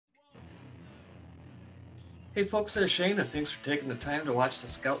Hey folks, it's Shane and thanks for taking the time to watch the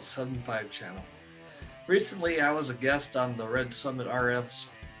Scout 75 channel. Recently I was a guest on the Red Summit RF's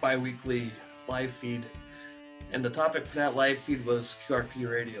bi-weekly live feed, and the topic for that live feed was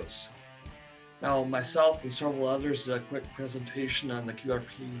QRP radios. Now myself and several others did a quick presentation on the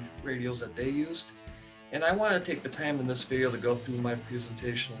QRP radios that they used, and I want to take the time in this video to go through my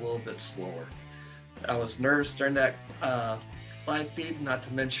presentation a little bit slower. I was nervous during that live feed, not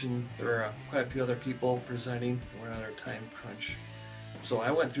to mention there were quite a few other people presenting. We're on our time crunch. So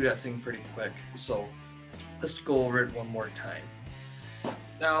I went through that thing pretty quick. So let's go over it one more time.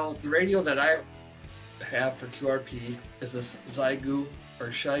 Now, the radio that I have for QRP is this Xiegu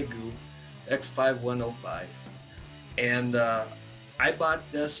X5105. And I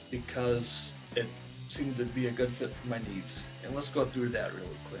bought this because it seemed to be a good fit for my needs. And let's go through that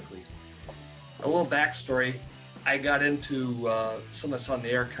really quickly. A little backstory. I got into something that's on the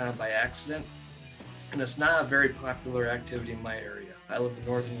air kind of by accident, and it's not a very popular activity in my area. I live in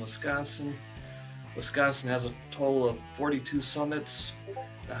northern Wisconsin. Wisconsin has a total of 42 summits.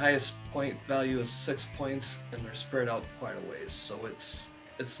 The highest point value is 6 points, and they're spread out quite a ways, so it's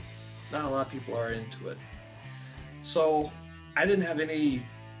not a lot of people are into it. So I didn't have any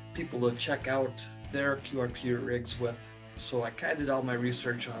people to check out their QRP rigs with, so I kind of did all my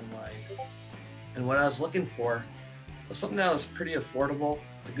research online. And what I was looking for was something that was pretty affordable,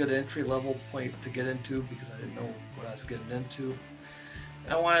 a good entry-level point to get into because I didn't know what I was getting into.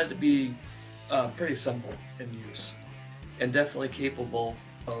 And I wanted it to be pretty simple in use and definitely capable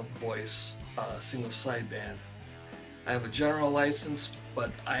of voice, single sideband. I have a general license,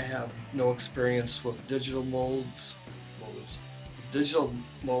 but I have no experience with digital modes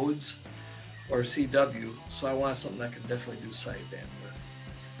or CW, so I wanted something that could definitely do sideband with.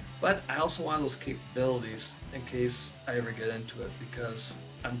 But I also want those capabilities in case I ever get into it, because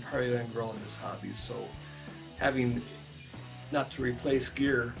I'm probably going to grow in this hobby, so having not to replace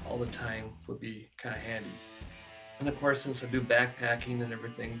gear all the time would be kind of handy. And of course, since I do backpacking and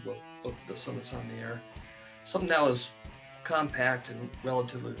everything with the summits on the air, something that was compact and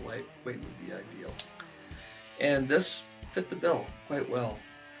relatively lightweight would be ideal. And this fit the bill quite well.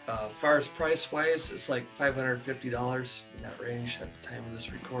 As far as price-wise, it's like $550 in that range at the time of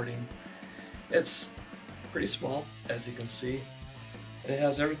this recording. It's pretty small, as you can see. And it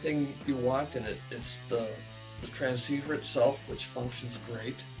has everything you want in it. It's the transceiver itself, which functions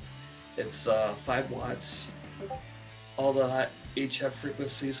great. It's 5 watts, all the HF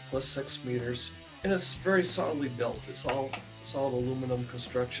frequencies plus 6 meters, and it's very solidly built. It's all aluminum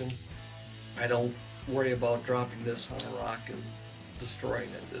construction. I don't worry about dropping this on a rock and destroying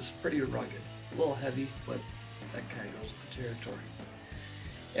it. It's pretty rugged, a little heavy, but that kind of goes with the territory.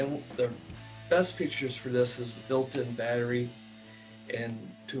 And the best features for this is the built-in battery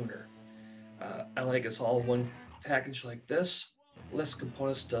and tuner. I like it's all one package like this, less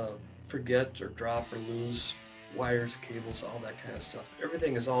components to forget or drop or lose, wires, cables, all that kind of stuff.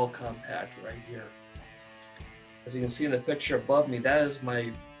 Everything is all compact right here. As you can see in the picture above me, that is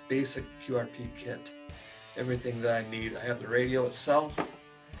my basic QRP kit. Everything that I need. I have the radio itself.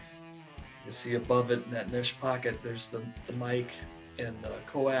 You can see above it in that mesh pocket, there's the mic and the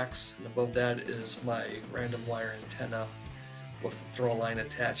coax, and above that is my random wire antenna with the throw line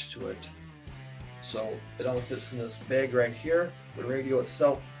attached to it. So it all fits in this bag right here. The radio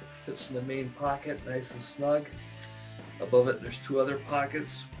itself fits in the main pocket, nice and snug. Above it, there's 2 other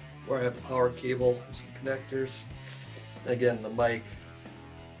pockets where I have the power cable and some connectors. And again, the mic,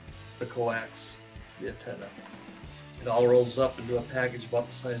 the coax, the antenna. It all rolls up into a package about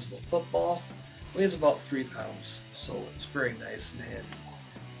the size of a football. Weighs about 3 pounds, so it's very nice and handy.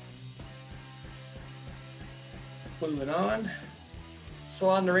 Moving on. So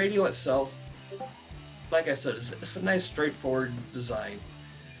on the radio itself, like I said, it's a nice straightforward design.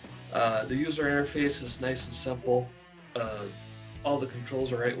 The user interface is nice and simple. All the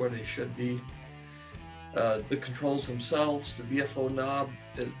controls are right where they should be. The controls themselves, the VFO knob,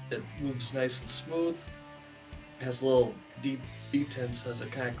 it moves nice and smooth. It has little detents as it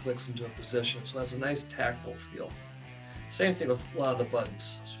kind of clicks into a position, so it has a nice tactile feel. Same thing with a lot of the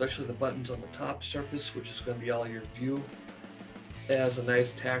buttons, especially the buttons on the top surface, which is going to be all your view. It has a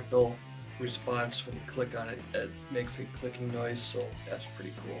nice tactile response when you click on it. It makes a clicking noise, so that's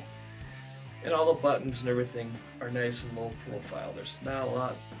pretty cool. And all the buttons and everything are nice and low profile. There's not a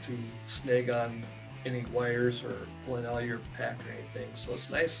lot to snag on any wires or pulling out of your pack or anything, so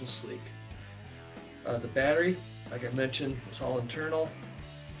it's nice and sleek. The battery, like I mentioned, it's all internal.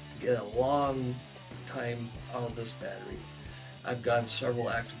 You get a long time out of this battery. I've gotten several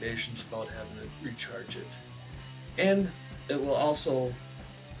activations about having to recharge it. And it will also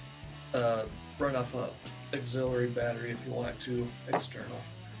run off a auxiliary battery if you want to, external.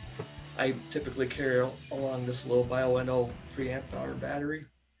 I typically carry along this little BioNO 3 amp hour battery.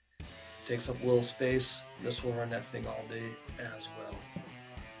 Takes up a little space. This will run that thing all day as well.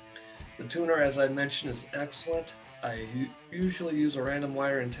 The tuner, as I mentioned, is excellent. I usually use a random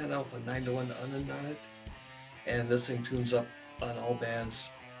wire antenna with a 9-to-1 unend on it, and this thing tunes up on all bands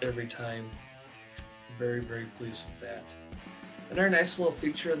every time. Very, very pleased with that. Another nice little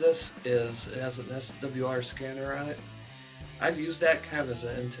feature of this is it has an SWR scanner on it. I've used that kind of as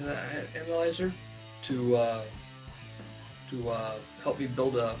an antenna analyzer to help me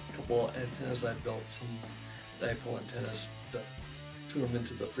build a couple of antennas. I've built some dipole antennas to tune them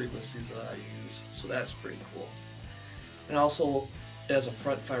into the frequencies that I use, so that's pretty cool. And also, as a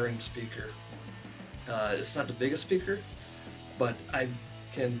front-firing speaker, it's not the biggest speaker, but I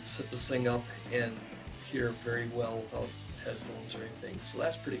can set this thing up and hear very well without headphones or anything, so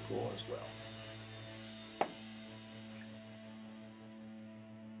that's pretty cool as well.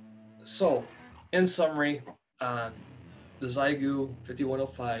 So, in summary, the Xiegu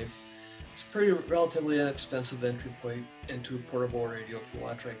 5105 is a pretty relatively inexpensive entry point into a portable radio if you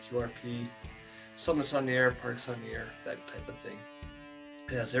want to try Qrp, some that's on the air, parts on the air, that type of thing.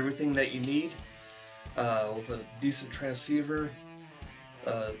 It has everything that you need with a decent transceiver.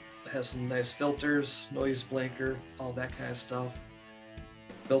 It has some nice filters, noise blanker, all that kind of stuff.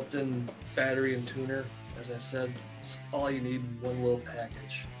 Built-in battery and tuner, as I said, it's all you need in one little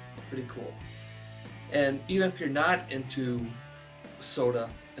package. Pretty cool. And even if you're not into SOTA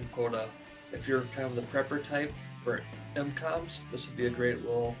and POTA, if you're kind of the prepper type for MCOMs, this would be a great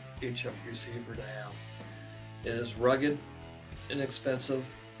little HF receiver to have. It is rugged, inexpensive.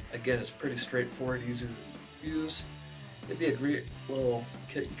 Again, it's pretty straightforward, easy to use. It'd be a great little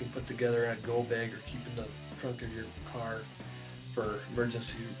kit you can put together in a go bag or keep in the trunk of your car for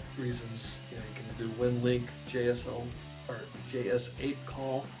emergency reasons. You know, you can do WinLink, JSL or JS8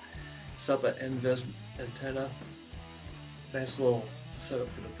 call, set up an NVIS antenna. Nice little setup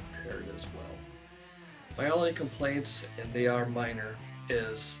for the prepared as well. My only complaints, and they are minor,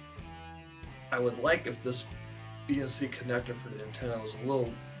 is I would like if this BNC connector for the antenna was a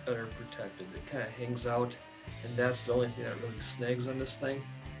little better protected. It kind of hangs out, and that's the only thing that really snags on this thing.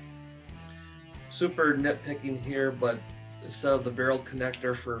 Super nitpicking here, but instead of the barrel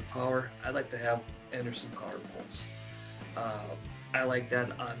connector for power, I like to have Anderson power poles. I like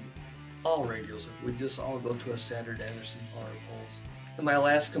that on all radios if we just all go to a standard Anderson power poles. And my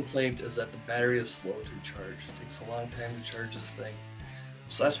last complaint is that the battery is slow to charge. It takes a long time to charge this thing.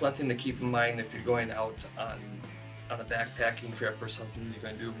 So that's one thing to keep in mind if you're going out on a backpacking trip or something. You're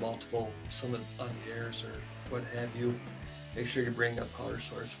going to do multiple summit on the airs or what have you. Make sure you bring a power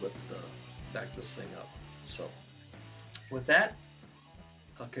source with back this thing up. So with that,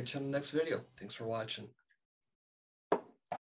 I'll catch you on the next video. Thanks for watching.